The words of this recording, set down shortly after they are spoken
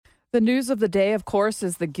The news of the day, of course,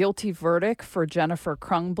 is the guilty verdict for Jennifer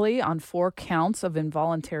Crumbley on 4 counts of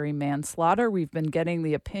involuntary manslaughter. We've been getting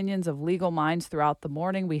the opinions of legal minds throughout the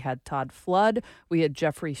morning. We had Todd Flood, we had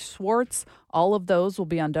Jeffrey Schwartz. All of those will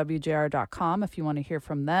be on WJR.com if you want to hear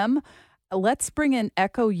from them. Let's bring in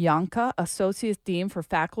Ekow Yankah, Associate Dean for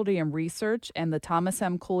Faculty and Research and the Thomas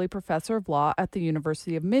M. Cooley Professor of Law at the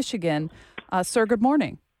University of Michigan. Sir, good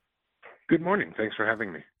morning. Good morning. Thanks for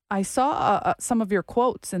having me. I saw some of your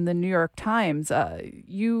quotes in the New York Times.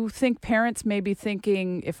 You think parents may be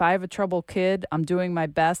thinking, if I have a troubled kid, I'm doing my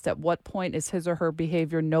best. At what point is his or her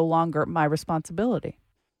behavior no longer my responsibility?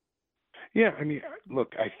 Yeah, I mean,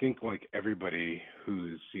 look, I think like everybody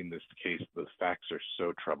who's seen this case, the facts are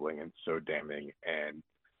so troubling and so damning, and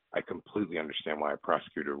I completely understand why a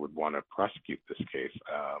prosecutor would want to prosecute this case.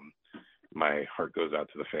 My heart goes out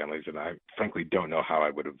to the families, and I frankly don't know how I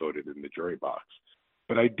would have voted in the jury box.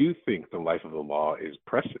 But I do think the life of the law is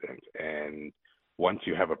precedent. And once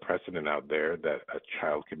you have a precedent out there that a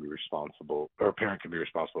child can be responsible, or a parent can be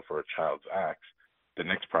responsible for a child's acts, the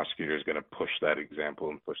next prosecutor is going to push that example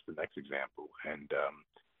and push the next example. And,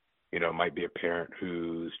 it might be a parent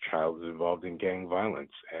whose child is involved in gang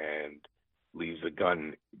violence and leaves a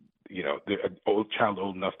gun, an old child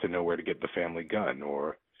old enough to know where to get the family gun,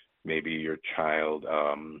 or maybe your child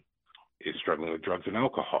is struggling with drugs and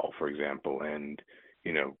alcohol, for example, and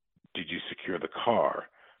did you secure the car?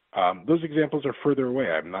 Those examples are further away.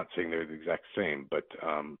 I'm not saying they're the exact same, but,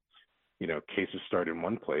 cases start in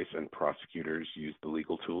one place and prosecutors use the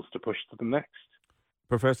legal tools to push to the next.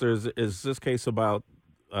 Professor, is this case about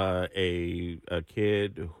a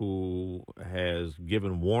kid who has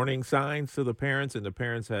given warning signs to the parents and the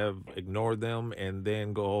parents have ignored them and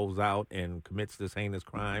then goes out and commits this heinous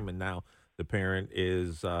crime, and now the parent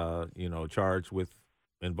is, charged with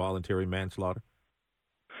involuntary manslaughter?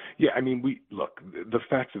 Yeah, I mean, the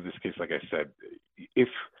facts of this case, like I said,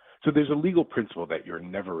 so there's a legal principle that you're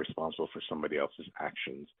never responsible for somebody else's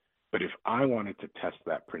actions. But if I wanted to test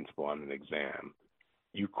that principle on an exam,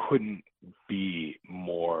 you couldn't be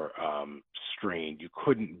more strained. You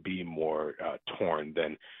couldn't be more torn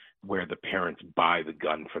than where the parents buy the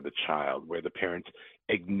gun for the child, where the parents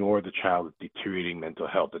ignore the child's deteriorating mental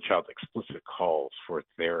health, the child's explicit calls for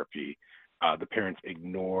therapy. The parents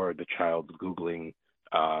ignore the child Googling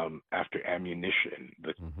after ammunition.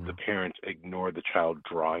 The parents ignore the child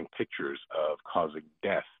drawing pictures of causing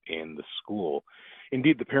death in the school.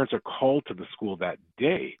 Indeed, the parents are called to the school that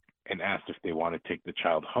day and asked if they want to take the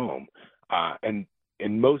child home. And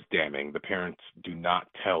most damning, the parents do not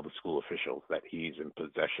tell the school officials that he's in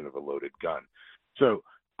possession of a loaded gun. So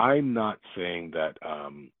I'm not saying that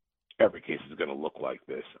every case is going to look like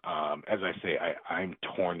this. As I say, I'm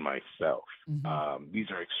torn myself. These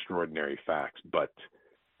are extraordinary facts, but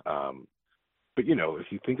if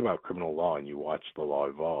you think about criminal law and you watch the law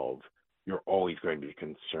evolve, you're always going to be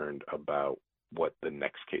concerned about what the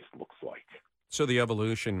next case looks like. So the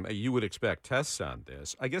evolution, you would expect tests on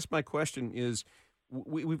this. I guess my question is,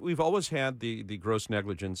 we've always had the gross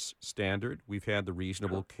negligence standard. We've had the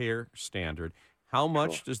reasonable care standard. How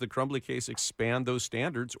much does the Crumbley case expand those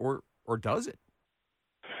standards, or does it?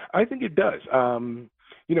 I think it does.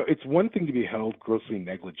 It's one thing to be held grossly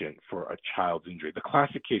negligent for a child's injury. The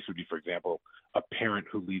classic case would be, for example, a parent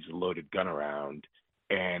who leaves a loaded gun around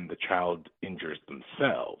and the child injures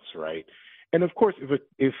themselves, right? And of course,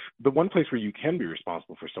 if the one place where you can be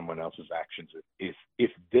responsible for someone else's actions is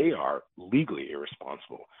if they are legally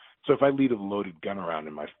irresponsible. So if I leave a loaded gun around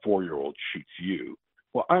and my 4-year-old shoots you,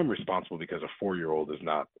 well, I'm responsible because a 4-year-old is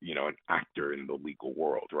not, an actor in the legal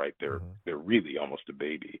world, right? They're really almost a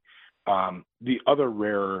baby. The other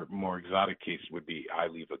rarer, more exotic case would be I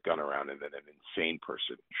leave a gun around and then an insane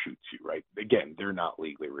person shoots you, right? Again, they're not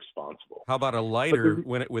legally responsible. How about a lighter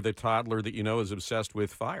with a toddler that is obsessed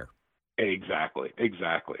with fire? Exactly.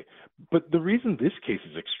 But the reason this case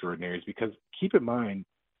is extraordinary is because, keep in mind,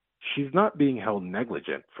 she's not being held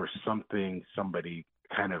negligent for something somebody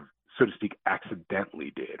kind of, so to speak,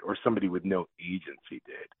 accidentally did, or somebody with no agency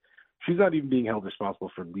did. She's not even being held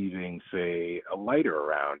responsible for leaving, say, a lighter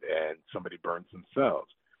around and somebody burns themselves.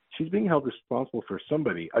 She's being held responsible for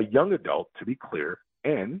somebody, a young adult, to be clear,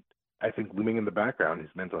 and I think looming in the background, his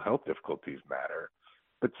mental health difficulties matter,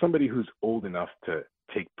 but somebody who's old enough to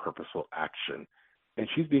take purposeful action. And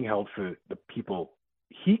she's being held for the people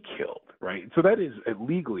he killed, right? So that is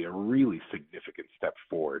legally a really significant step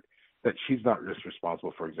forward, that she's not just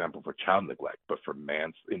responsible, for example, for child neglect, but for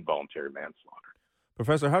involuntary manslaughter.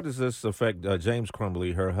 Professor, how does this affect James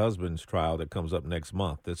Crumbley, her husband's trial that comes up next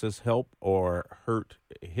month? Does this help or hurt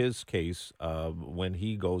his case when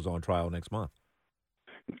he goes on trial next month?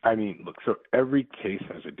 I mean, look, so every case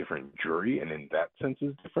has a different jury, and in that sense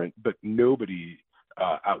is different, but nobody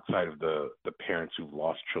outside of the parents who've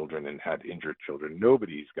lost children and had injured children,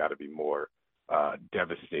 nobody's got to be more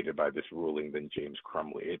devastated by this ruling than James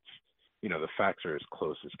Crumbley. It's, the facts are as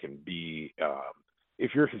close as can be.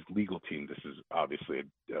 If you're his legal team, this is obviously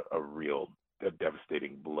a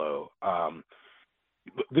devastating blow.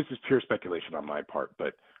 This is pure speculation on my part,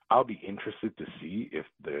 but I'll be interested to see if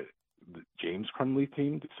the James Crumbley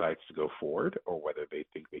team decides to go forward, or whether they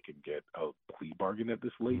think they can get a plea bargain at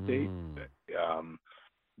this late date.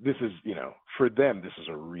 This is, for them, this is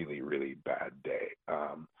a really, really bad day.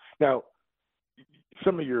 Now,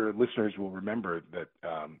 some of your listeners will remember that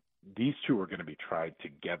these two are going to be tried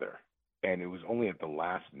together, and it was only at the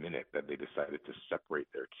last minute that they decided to separate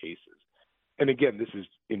their cases. And again, this is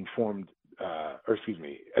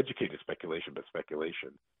educated speculation, but speculation.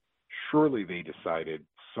 Surely they decided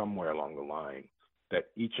somewhere along the line that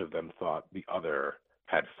each of them thought the other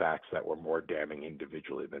had facts that were more damning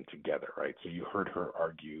individually than together, right? So you heard her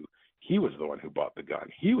argue he was the one who bought the gun.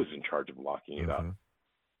 He was in charge of locking it up.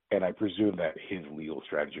 And I presume that his legal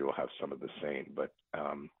strategy will have some of the same. But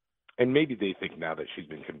and maybe they think now that she's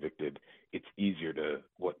been convicted, it's easier to,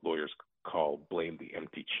 what lawyers call, blame the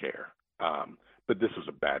empty chair. But this was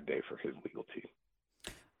a bad day for his legal team.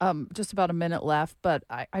 Just about a minute left, but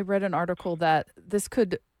I read an article that this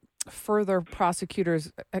could further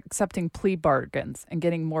prosecutors accepting plea bargains and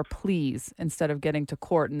getting more pleas instead of getting to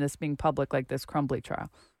court and this being public like this Crumbley trial.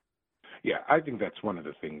 Yeah, I think that's one of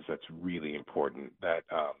the things that's really important, that,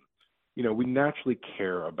 we naturally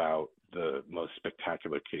care about the most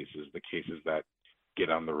spectacular cases, the cases that get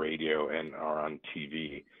on the radio and are on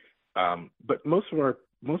TV. But most of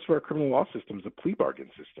our criminal law system is a plea bargain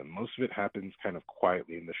system. Most of it happens kind of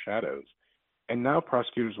quietly in the shadows. And now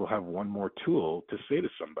prosecutors will have one more tool to say to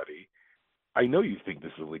somebody, I know you think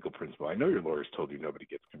this is a legal principle. I know your lawyers told you nobody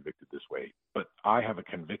gets convicted this way, but I have a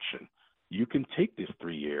conviction. You can take this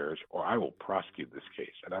 3 years, or I will prosecute this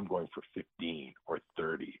case, and I'm going for 15 or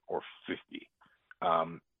 30 or 50.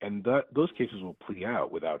 And those cases will plea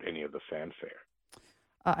out without any of the fanfare.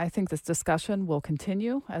 I think this discussion will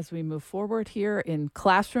continue as we move forward here in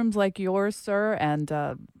classrooms like yours, sir, and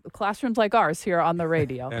classrooms like ours here on the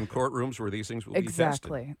radio. And courtrooms where these things will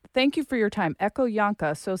exactly. be tested. Thank you for your time. Ekow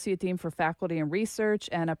Yankah, Associate Dean for Faculty and Research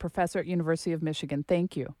and a professor at University of Michigan.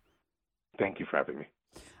 Thank you. Thank you for having me.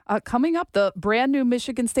 Coming up, the brand new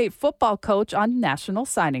Michigan State football coach on National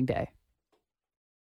Signing Day.